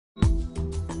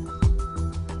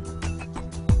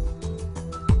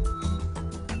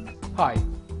Hi,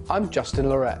 I'm Justin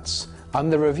Loretz. I'm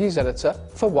the reviews editor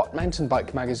for What Mountain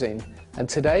Bike magazine, and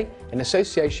today, in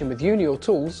association with Unior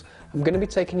Tools, I'm going to be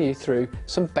taking you through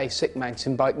some basic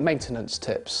mountain bike maintenance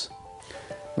tips.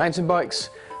 Mountain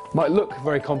bikes might look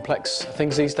very complex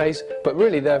things these days, but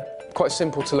really they're quite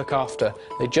simple to look after.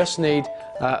 They just need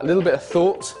a little bit of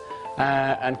thought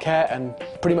and care, and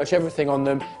pretty much everything on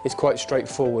them is quite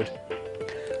straightforward.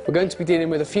 We're going to be dealing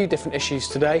with a few different issues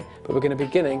today, but we're going to be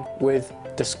beginning with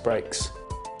disc brakes.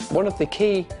 One of the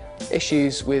key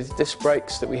issues with disc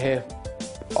brakes that we hear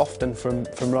often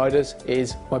from riders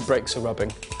is my brakes are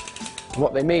rubbing. And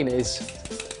what they mean is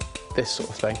this sort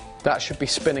of thing. That should be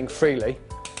spinning freely,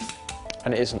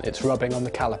 and it isn't, it's rubbing on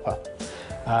the caliper.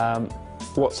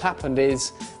 What's happened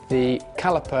is the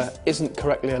caliper isn't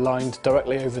correctly aligned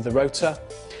directly over the rotor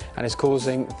and is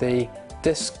causing the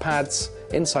disc pads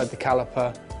inside the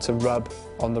caliper to rub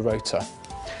on the rotor.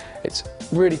 It's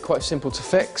really quite simple to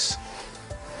fix.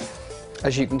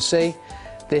 As you can see,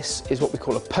 this is what we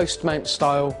call a post mount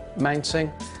style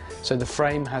mounting. So the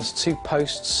frame has two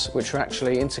posts which are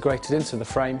actually integrated into the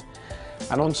frame,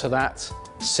 and onto that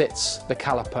sits the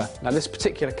caliper. Now this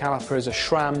particular caliper is a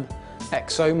SRAM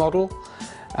XO model,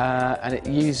 and it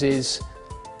uses,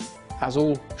 as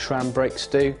all SRAM brakes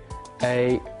do,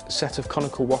 a set of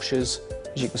conical washers.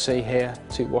 As you can see here,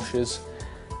 two washers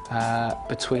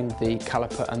between the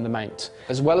caliper and the mount.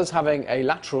 As well as having a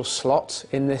lateral slot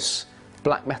in this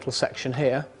black metal section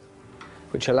here,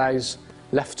 which allows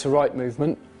left to right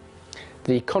movement,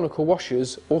 the conical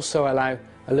washers also allow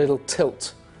a little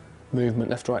tilt movement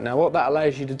left to right. Now what that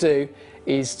allows you to do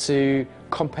is to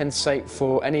compensate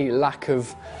for any lack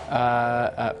of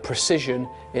precision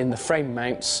in the frame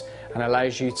mounts, and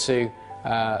allows you to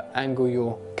angle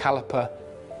your caliper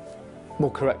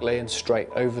more correctly and straight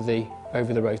over the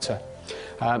rotor.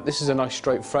 This is a nice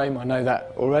straight frame, I know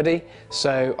that already,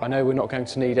 so I know we're not going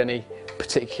to need any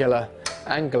particular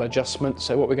angle adjustment.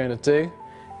 So what we're going to do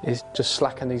is just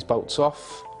slacken these bolts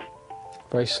off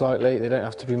very slightly. They don't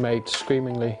have to be made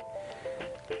screamingly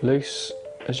loose.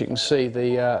 As you can see,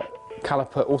 the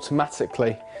caliper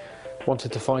automatically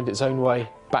wanted to find its own way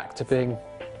back to being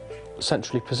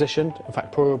centrally positioned. In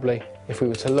fact, probably if we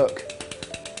were to look,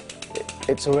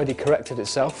 it's already corrected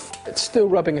itself. It's still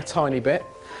rubbing a tiny bit,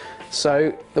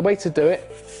 so the way to do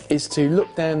it is to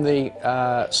look down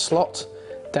the slot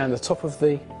down the top of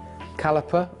the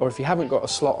caliper, or if you haven't got a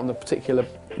slot on the particular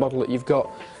model that you've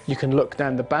got, you can look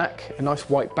down the back. A nice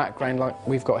white background like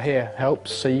we've got here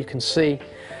helps, so you can see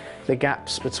the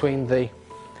gaps between the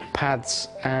pads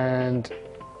and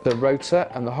the rotor,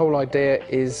 and the whole idea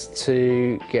is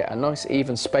to get a nice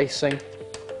even spacing.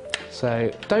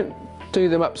 So don't do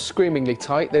them up screamingly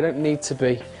tight, they don't need to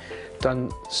be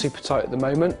done super tight at the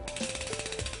moment.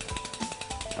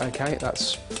 Okay,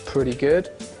 that's pretty good.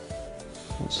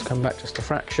 Let's come back just a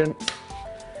fraction.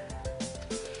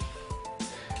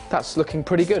 That's looking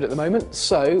pretty good at the moment,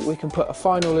 so we can put a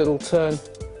final little turn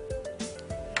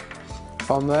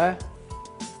on there.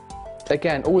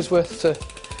 Again, always worth to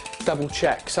double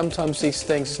check. Sometimes these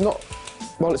things, it's not,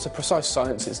 while it's a precise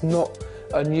science, it's not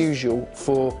unusual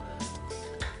for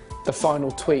the final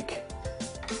tweak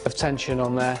of tension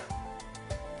on there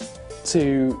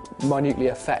to minutely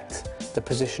affect the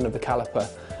position of the caliper.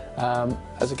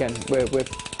 As again, we're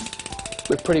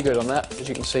pretty good on that. As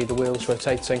you can see, the wheel's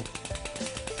rotating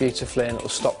beautifully, and it will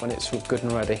stop when it's good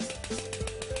and ready.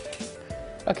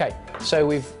 Okay, so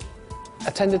we've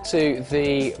attended to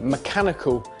the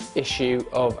mechanical issue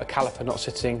of a caliper not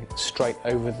sitting straight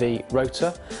over the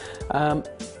rotor.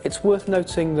 It's worth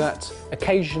noting that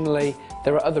occasionally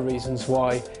there are other reasons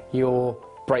why your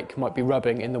brake might be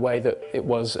rubbing in the way that it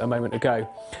was a moment ago.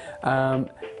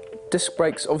 Disc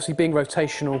brakes, obviously being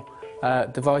rotational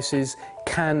devices,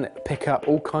 can pick up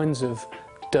all kinds of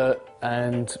dirt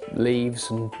and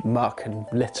leaves and muck and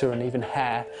litter and even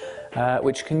hair,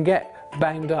 which can get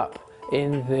bound up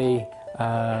in the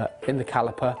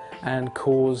caliper and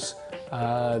cause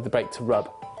the brake to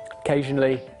rub.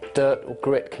 Occasionally dirt or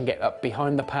grit can get up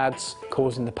behind the pads,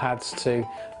 causing the pads to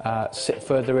sit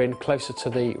further in, closer to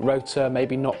the rotor,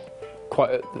 maybe not quite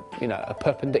at a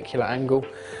perpendicular angle,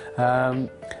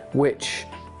 which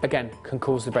again can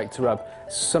cause the brake to rub.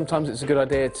 Sometimes it's a good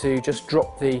idea to just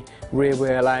drop the rear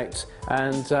wheel out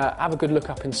and have a good look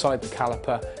up inside the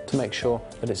caliper to make sure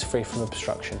that it's free from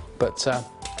obstruction. But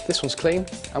this one's clean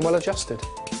and well adjusted.